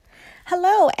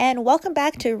and welcome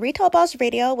back to Retail Boss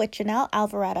Radio with Janelle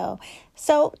Alvarado.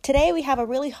 So today we have a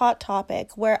really hot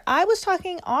topic where I was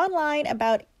talking online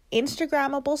about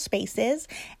Instagrammable spaces,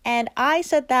 and I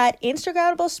said that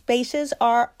Instagrammable spaces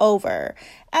are over.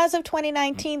 As of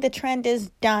 2019, the trend is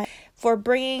done for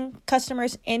bringing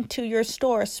customers into your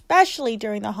store, especially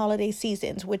during the holiday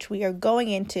seasons, which we are going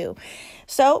into.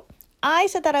 So I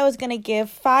said that I was going to give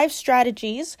 5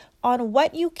 strategies on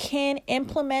what you can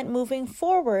implement moving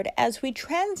forward as we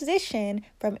transition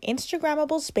from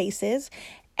Instagrammable spaces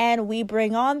and we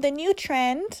bring on the new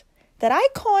trend that I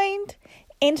coined,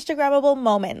 Instagrammable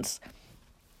moments.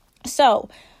 So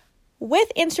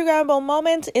with Instagrammable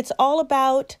moments, it's all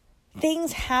about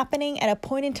things happening at a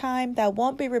point in time that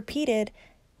won't be repeated,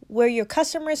 where your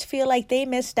customers feel like they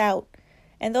missed out.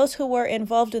 And those who were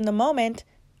involved in the moment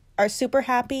are super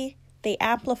happy. They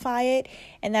amplify it,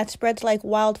 and that spreads like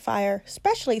wildfire,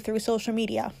 especially through social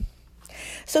media.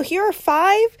 So here are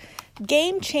 5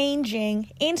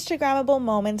 game-changing Instagrammable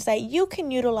moments that you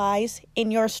can utilize in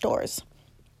your stores.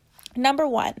 Number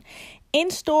 1,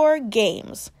 in-store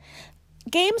games.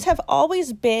 Games have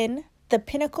always been the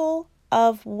pinnacle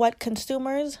of what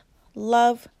consumers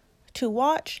love to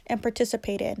watch and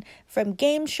participate in. From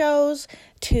game shows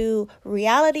to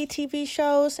reality TV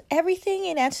shows, everything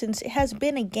in essence has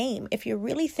been a game. If you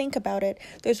really think about it,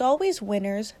 there's always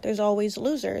winners, there's always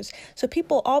losers. So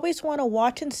people always want to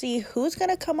watch and see who's going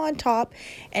to come on top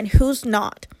and who's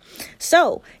not.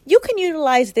 So you can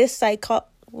utilize this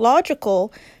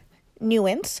psychological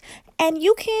nuance and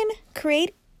you can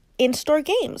create in-store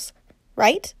games,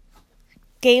 right?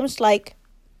 Games like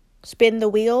spin the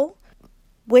wheel.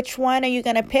 Which one are you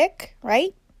going to pick,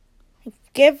 right?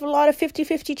 Give a lot of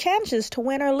 50-50 chances to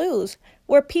win or lose,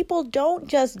 where people don't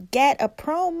just get a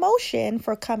promotion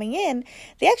for coming in,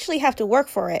 they actually have to work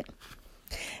for it.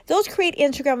 Those create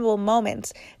Instagrammable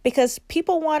moments because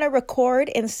people want to record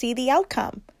and see the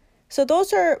outcome. So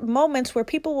those are moments where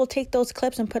people will take those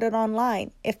clips and put it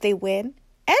online if they win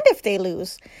and if they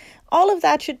lose. All of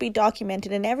that should be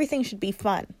documented and everything should be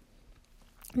fun.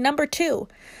 Number 2,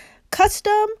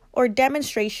 custom or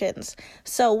demonstrations.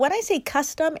 So when I say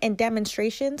custom and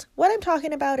demonstrations, what I'm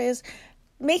talking about is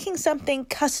making something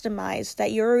customized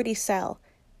that you already sell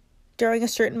during a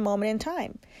certain moment in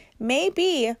time.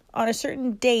 Maybe on a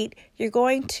certain date, you're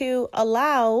going to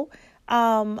allow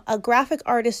a graphic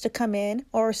artist to come in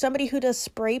or somebody who does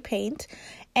spray paint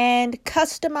and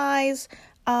customize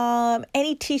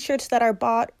any t-shirts that are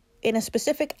bought in a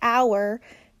specific hour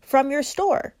from your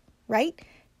store, right?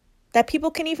 That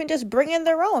people can even just bring in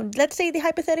their own. Let's say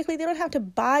hypothetically they don't have to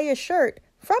buy a shirt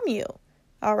from you.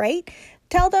 All right.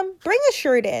 Tell them, bring a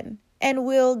shirt in and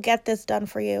we'll get this done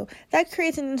for you. That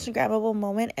creates an Instagrammable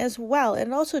moment as well.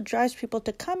 It also drives people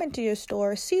to come into your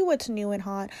store, see what's new and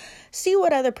hot, see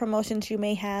what other promotions you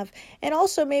may have, and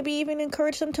also maybe even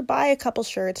encourage them to buy a couple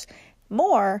shirts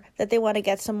more that they want to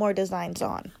get some more designs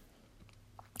on.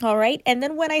 All right. And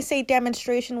then when I say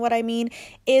demonstration, what I mean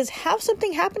is have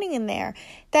something happening in there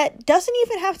that doesn't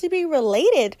even have to be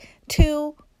related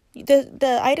to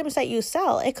the items that you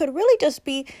sell. It could really just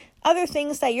be other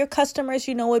things that your customers,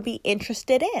 would be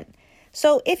interested in.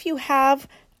 So if you have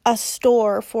a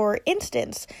store, for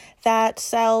instance, that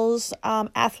sells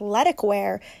athletic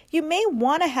wear, you may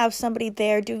want to have somebody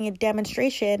there doing a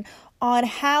demonstration on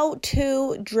how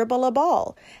to dribble a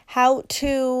ball, how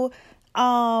to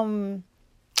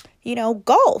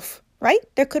golf, right?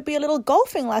 There could be a little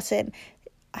golfing lesson,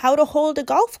 how to hold a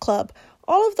golf club.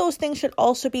 All of those things should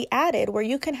also be added where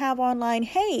you can have online,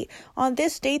 hey, on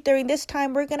this date during this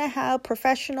time, we're going to have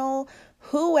professional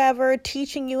whoever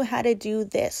teaching you how to do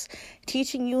this,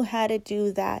 teaching you how to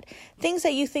do that. Things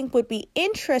that you think would be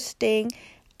interesting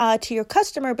to your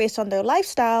customer based on their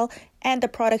lifestyle and the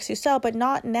products you sell, but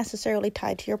not necessarily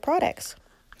tied to your products.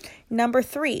 Number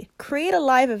 3, create a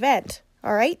live event,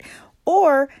 all right?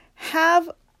 Or have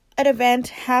an event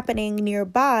happening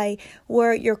nearby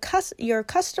where your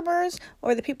customers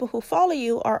or the people who follow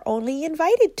you are only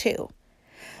invited to.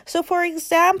 So for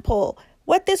example,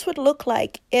 what this would look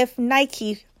like if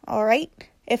Nike, all right,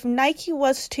 if Nike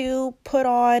was to put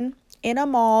on in a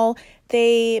mall,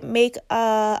 they make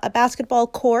a basketball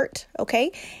court,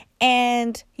 okay,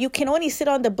 and you can only sit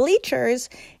on the bleachers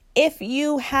if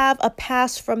you have a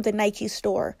pass from the Nike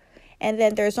store. And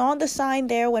then there's on the sign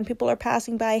there when people are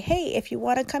passing by, hey, if you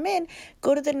want to come in,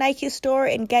 go to the Nike store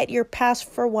and get your pass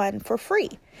for one for free.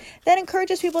 That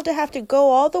encourages people to have to go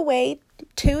all the way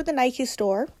to the Nike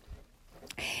store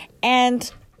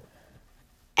and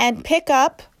pick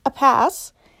up a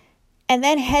pass and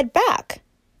then head back.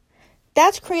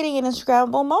 That's creating an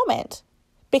Instagrammable moment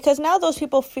because now those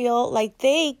people feel like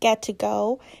they get to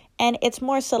go and it's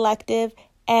more selective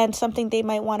and something they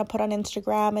might want to put on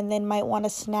Instagram, and then might want to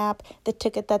snap the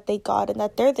ticket that they got and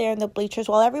that they're there in the bleachers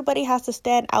while everybody has to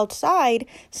stand outside,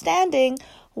 standing,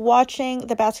 watching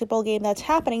the basketball game that's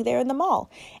happening there in the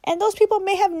mall. And those people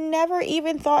may have never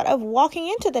even thought of walking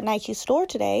into the Nike store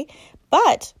today,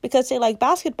 but because they like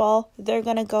basketball, they're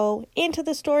going to go into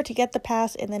the store to get the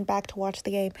pass and then back to watch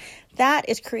the game. That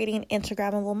is creating an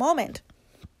Instagrammable moment.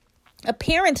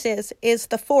 Appearances is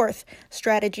the fourth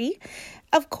strategy.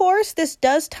 Of course, this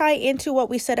does tie into what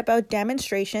we said about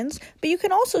demonstrations, but you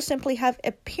can also simply have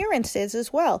appearances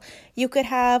as well. You could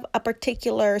have a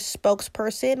particular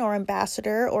spokesperson or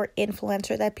ambassador or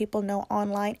influencer that people know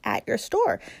online at your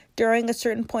store during a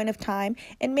certain point of time,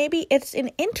 and maybe it's an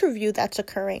interview that's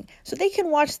occurring. So they can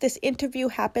watch this interview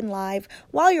happen live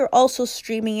while you're also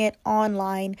streaming it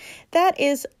online. That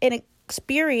is an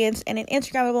experience and an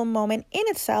Instagrammable moment in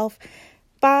itself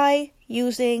by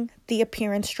using the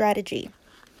appearance strategy.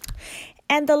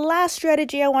 And the last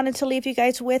strategy I wanted to leave you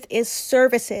guys with is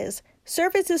services.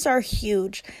 Services are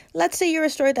huge. Let's say you're a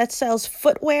store that sells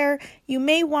footwear. You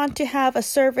may want to have a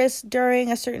service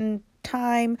during a certain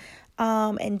time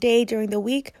and day during the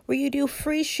week where you do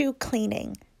free shoe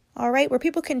cleaning. All right, where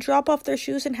people can drop off their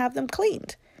shoes and have them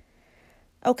cleaned.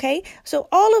 Okay, so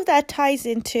all of that ties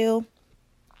into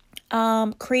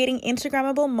creating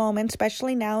Instagrammable moments,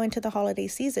 especially now into the holiday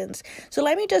seasons. So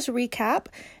let me just recap.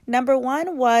 Number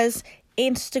one was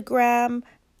Instagram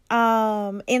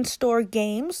in-store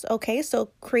games. Okay,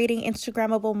 so creating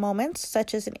Instagrammable moments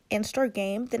such as an in-store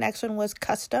game. The next one was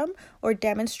custom or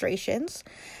demonstrations.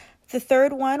 The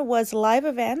third one was live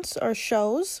events or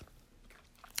shows.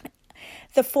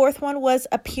 The fourth one was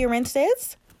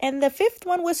appearances. And the fifth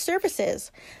one was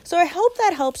services. So I hope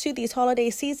that helps you these holiday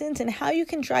seasons and how you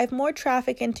can drive more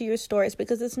traffic into your stores,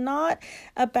 because it's not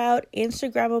about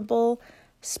Instagrammable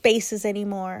spaces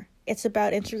anymore. It's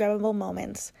about Instagrammable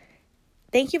moments.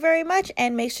 Thank you very much,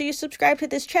 and make sure you subscribe to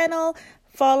this channel.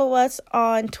 Follow us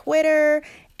on Twitter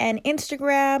and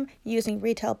Instagram using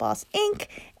Retail Boss Inc.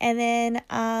 And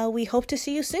then we hope to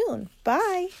see you soon.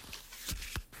 Bye.